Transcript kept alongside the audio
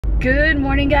Good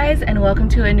morning guys, and welcome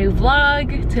to a new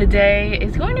vlog. Today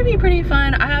is going to be pretty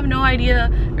fun. I have no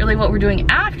idea really what we're doing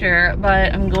after,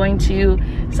 but I'm going to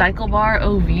Cyclebar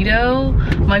Oviedo.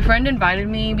 My friend invited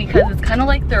me because it's kind of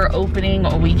like their opening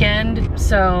weekend,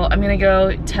 so I'm gonna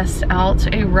go test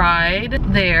out a ride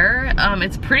there.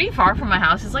 It's pretty far from my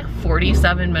house. It's like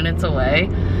 47 minutes away,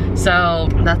 so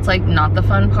that's like not the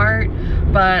fun part,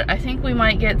 but I think we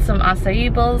might get some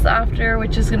acai bowls after,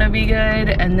 which is gonna be good,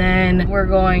 and then we're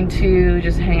going to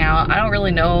just hang out. I don't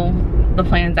really know the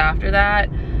plans after that,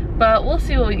 but we'll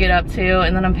see what we get up to.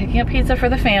 And then I'm picking up pizza for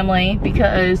the family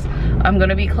because I'm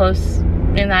gonna be close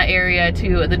in that area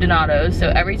to the Donato's, so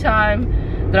every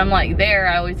time that I'm like there,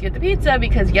 I always get the pizza,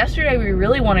 because yesterday we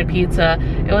really wanted pizza.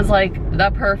 It was like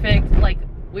the perfect, like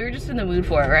we were just in the mood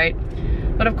for it, right?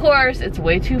 But of course it's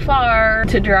way too far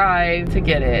to drive to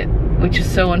get it, which is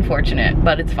so unfortunate,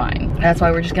 but it's fine. That's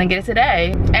why we're just gonna get it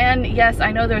today. And yes,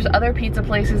 I know there's other pizza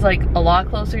places like a lot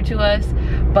closer to us,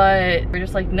 but we're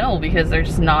just like, no, because they're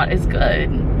just not as good.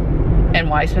 And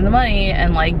why spend the money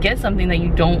and like get something that you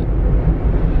don't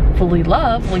fully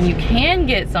love when you can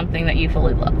get something that you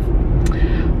fully love?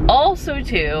 Also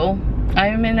too,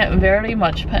 I'm in very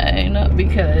much pain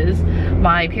because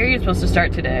my period's supposed to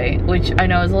start today, which I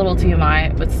know is a little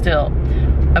TMI, but still.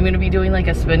 I'm gonna be doing like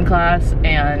a spin class,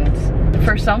 and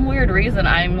for some weird reason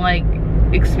I'm like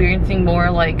experiencing more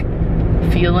like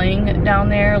feeling down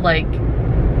there. Like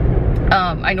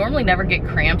I normally never get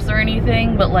cramps or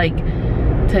anything, but like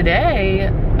today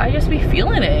I just be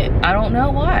feeling it. I don't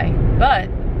know why, but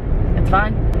it's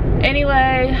fine.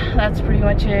 Anyway, that's pretty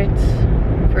much it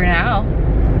for now,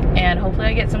 and hopefully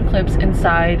I get some clips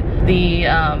inside the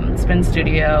spin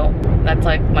studio. That's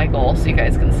like my goal, so you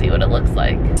guys can see what it looks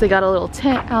like. So they got a little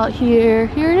tent out here.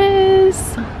 Here it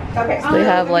is. Okay. So they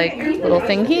have like a little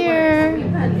thing here.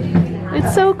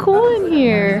 It's so cool in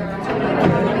here.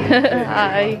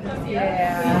 Hi.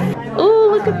 Yeah.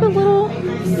 Ooh, look at the little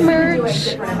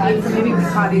merch.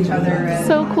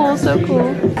 So cool, so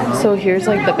cool. So here's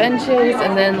like the benches,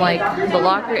 and then like the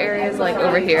locker areas like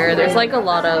over here. There's like a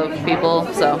lot of people,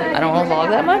 so I don't want to vlog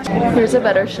that much. Here's a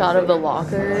better shot of the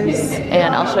lockers,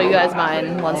 and I'll show you guys mine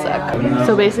in one sec.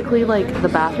 So basically like the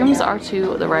bathrooms are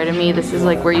to the right of me. This is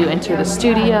like where you enter the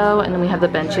studio, and then we have the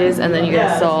benches, and then you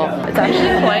guys saw it's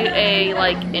actually quite a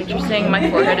like interesting, my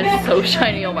forehead is so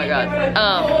shiny, oh my god.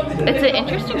 It's an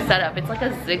interesting setup. It's like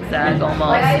a zigzag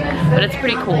almost, but it's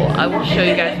pretty cool. I will show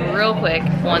you guys real quick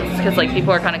once, because like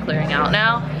people are kind of clearing out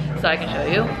now, so I can show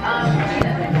you.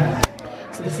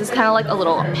 So this is kind of like a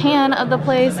little pan of the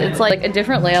place. It's like a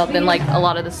different layout than like a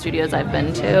lot of the studios I've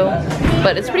been to,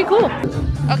 but it's pretty cool.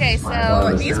 Okay,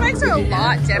 so these bikes are a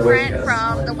lot different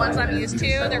from the ones I'm used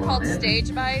to. They're called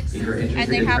stage bikes, and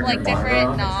they have like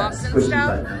different knobs and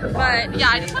stuff. But yeah,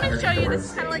 I just wanted to show you, this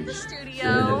is kind of like the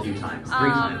studio.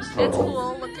 It's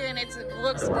cool looking. It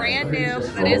looks brand new,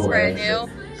 because it is brand new.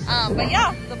 But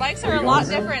yeah, the bikes are a lot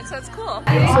different, so it's cool.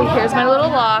 So here's my little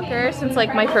locker. Since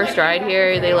like my first ride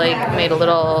here, they like made a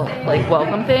little like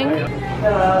welcome thing.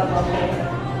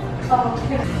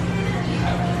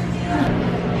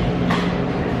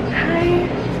 Hi.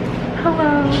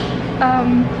 Hello.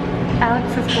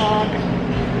 Alex's vlog.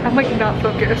 I'm like not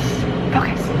focused.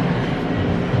 Focus.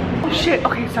 Oh shit,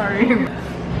 okay, sorry.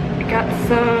 I got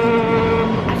some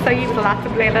acai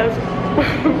salatablelas.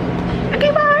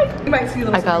 Okay, bye. You might see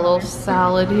those. I got a little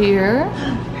salad here.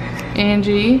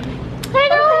 Angie.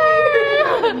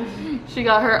 Hello. She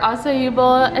got her acai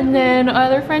bowl, and then our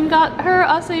other friend got her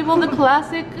acai bowl, the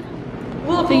classic.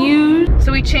 To use.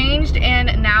 So we changed,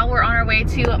 and now we're on our way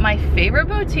to my favorite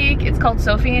boutique. It's called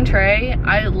Sophie and Trey.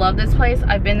 I love this place.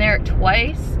 I've been there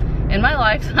twice in my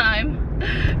lifetime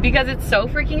because it's so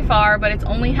freaking far, but it's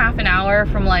only half an hour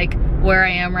from like where I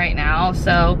am right now.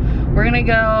 So we're gonna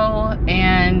go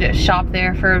and shop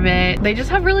there for a bit. They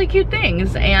just have really cute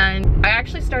things, and I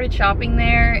actually started shopping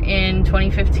there in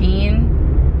 2015.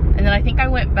 And then I think I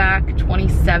went back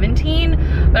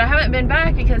 2017, but I haven't been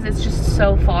back because it's just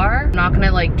so far. I'm not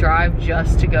gonna like drive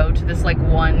just to go to this like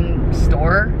one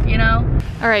store, you know?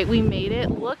 All right, we made it.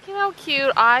 Look at how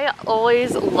cute. I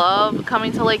always love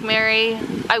coming to Lake Mary.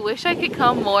 I wish I could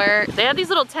come more. They have these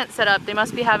little tents set up. They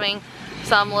must be having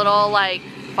some little like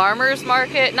farmer's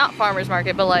market, not farmer's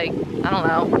market, but like, I don't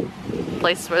know,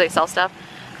 places where they sell stuff.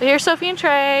 But here's Sophie and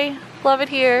Trey. Love it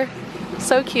here.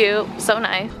 So cute, so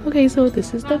nice. Okay, so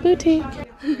this is the boutique.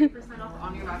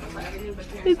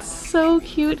 It's so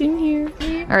cute in here.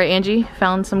 All right, Angie,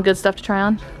 found some good stuff to try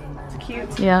on. It's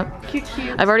cute. Yep. Cute.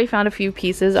 I've already found a few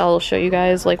pieces. I'll show you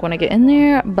guys like when I get in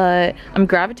there, but I'm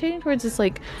gravitating towards this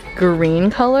like green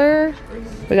color.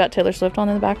 We got Taylor Swift on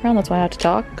in the background. That's why I have to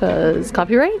talk, because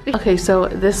copyright. Okay, so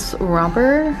this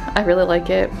romper, I really like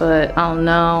it, but I don't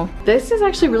know. This is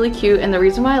actually really cute, and the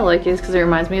reason why I like it is because it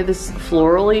reminds me of this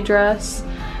florally dress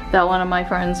that one of my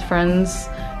friends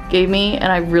gave me,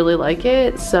 and I really like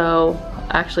it, so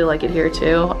I actually like it here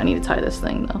too. I need to tie this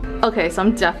thing though. Okay, so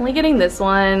I'm definitely getting this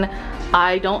one.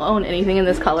 I don't own anything in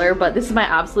this color, but this is my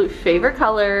absolute favorite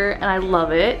color and I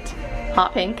love it.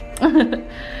 Hot pink.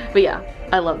 But yeah,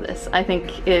 I love this. I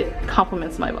think it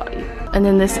complements my body. And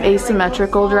then this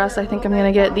asymmetrical dress I think I'm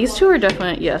gonna get. These two are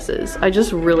definite yeses. I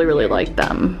just really, really like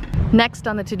them. Next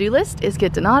on the to-do list is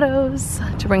get Donato's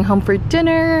to bring home for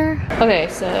dinner. Okay,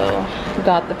 so we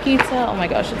got the pizza. Oh my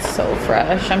gosh, it's so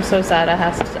fresh. I'm so sad I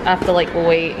have to like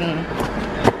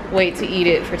wait to eat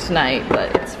it for tonight,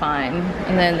 but it's fine.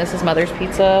 And then this is Mother's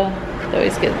Pizza. They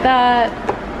always get that.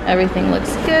 Everything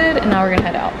looks good, and now we're gonna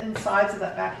head out. Insides of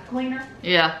that vacuum cleaner.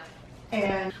 Yeah.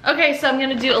 And okay, so I'm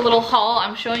gonna do a little haul.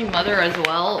 I'm showing Mother as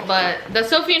well, but the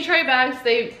Sophie and Trey bags,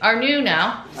 they are new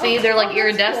now. See, they're like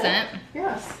iridescent. Cool.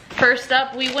 Yes. First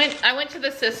up, I went to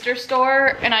the sister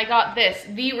store and I got this.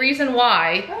 The reason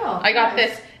why I got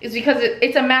this is because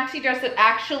it's a maxi dress that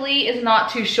actually is not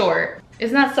too short.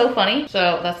 Isn't that so funny?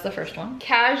 So that's the first one.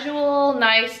 Casual,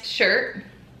 nice shirt.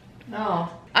 No.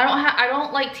 I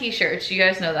don't like t-shirts, you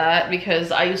guys know that,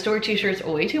 because I used to wear t-shirts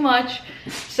way too much.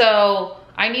 So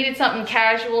I needed something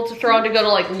casual to throw on to go to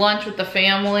like lunch with the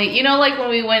family. You know, like when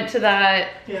we went to that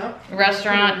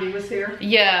restaurant. Was here.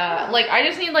 Yeah, like I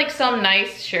just need like some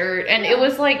nice shirt, and it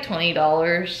was like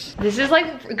 $20. This is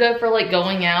like good for like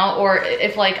going out, or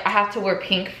if like I have to wear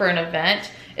pink for an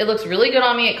event. It looks really good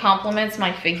on me. It complements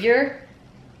my figure.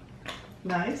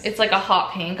 Nice. It's like a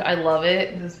hot pink. I love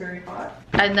it. It is very hot.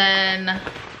 And then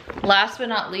last but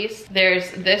not least,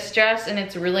 there's this dress, and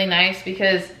it's really nice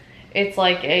because it's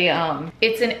like a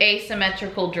it's an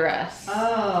asymmetrical dress.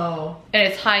 Oh. And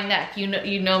it's high neck. You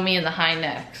know me in the high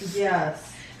necks.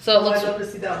 Yes. So it looks. I'd love to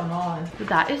see that one on.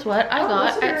 That is what I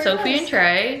got at Sophie and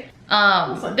Trey.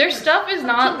 Their stuff is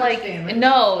not like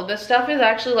the stuff is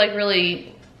actually like really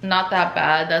not that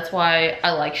bad. That's why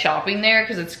I like shopping there,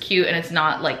 because it's cute and it's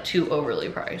not like too overly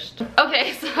priced.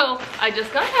 Okay, so I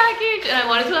just got a package and I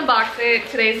wanted to unbox it.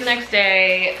 Today's the next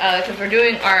day because we're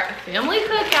doing our family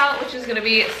cookout, which is gonna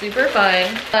be super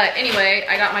fun. But anyway,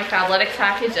 I got my Fabletics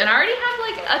package and I already have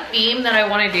like a theme that I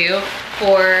want to do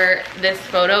for this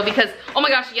photo, because oh my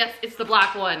gosh, yes, it's the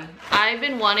black one. I've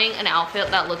been wanting an outfit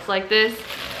that looks like this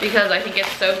because I think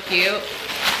it's so cute.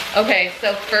 Okay,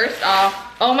 so first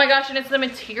off, oh my gosh, and it's the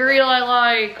material I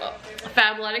like.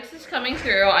 Fabletics is coming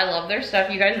through. I love their stuff,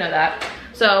 you guys know that.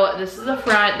 So this is the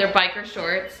front, they're biker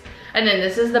shorts. And then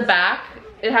this is the back.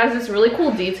 It has this really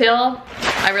cool detail.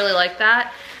 I really like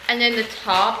that. And then the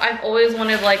top, I've always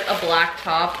wanted like a black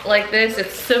top like this.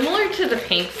 It's similar to the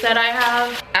pink set I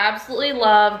have. Absolutely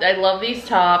loved, I love these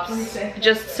tops.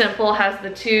 Just simple, has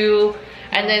the two.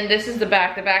 And then this is the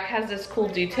back. The back has this cool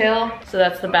detail. So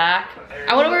that's the back.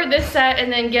 I want to wear this set and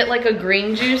then get like a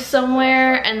green juice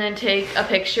somewhere and then take a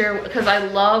picture, because I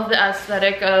love the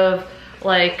aesthetic of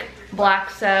like black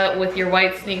set with your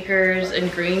white sneakers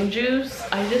and green juice.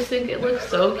 I just think it looks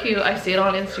so cute. I see it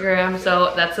on Instagram,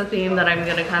 so that's the theme that I'm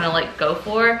gonna kind of like go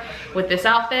for with this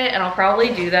outfit, and I'll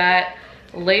probably do that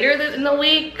later in the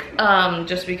week,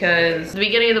 just because the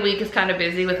beginning of the week is kind of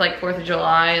busy with like 4th of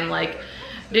July and like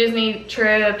Disney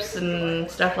trips and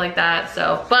stuff like that.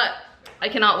 So, but I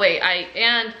cannot wait.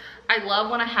 I love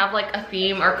when I have like a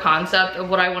theme or concept of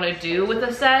what I want to do with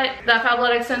a set that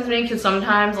Fabletics sends me, because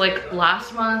sometimes like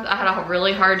last month I had a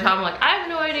really hard time, like I have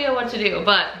no idea what to do,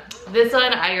 but this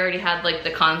one I already had like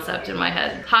the concept in my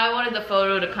head, how I wanted the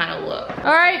photo to kind of look.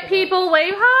 All right, people,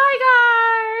 wave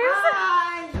hi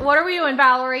guys. Hi. What are we doing,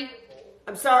 Valerie?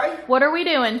 I'm sorry? What are we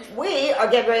doing? We are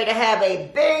getting ready to have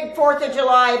a big 4th of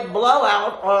July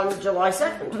blowout on July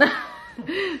 2nd.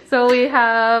 So we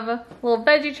have a little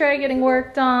veggie tray getting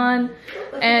worked on,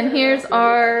 and here's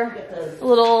our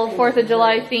little 4th of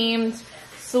July themed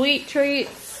sweet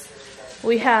treats.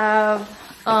 We have,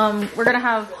 we're gonna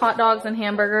have hot dogs and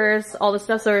hamburgers, all the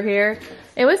stuff's over here.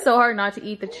 It was so hard not to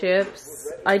eat the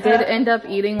chips. I did end up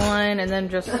eating one and then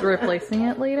just replacing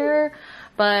it later.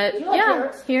 But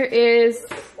yeah, here is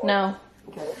the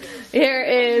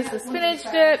spinach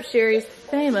dip, Sherry's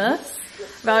famous.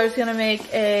 Valerie's gonna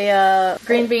make a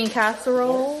green bean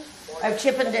casserole. A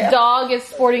chip and dip. Dog is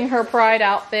sporting her pride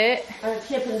outfit. A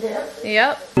chip and dip.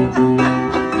 Yep.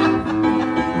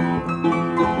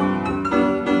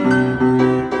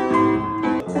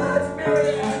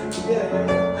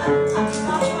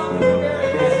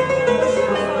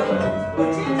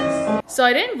 So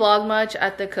I didn't vlog much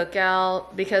at the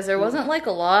cookout because there wasn't like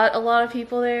a lot of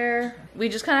people there. We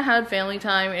just kind of had family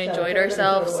time and enjoyed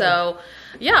ourselves. So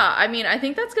yeah, I mean, I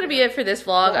think that's gonna be it for this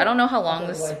vlog. I don't know how long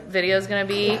this video is gonna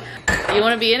be. You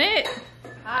wanna be in it?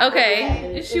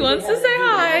 Okay, she wants to say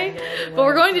hi. But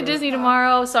we're going to Disney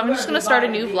tomorrow, so I'm just gonna start a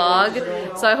new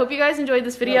vlog. So I hope you guys enjoyed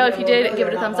this video. If you did, give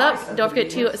it a thumbs up. Don't forget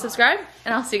to subscribe,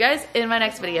 and I'll see you guys in my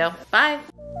next video. Bye.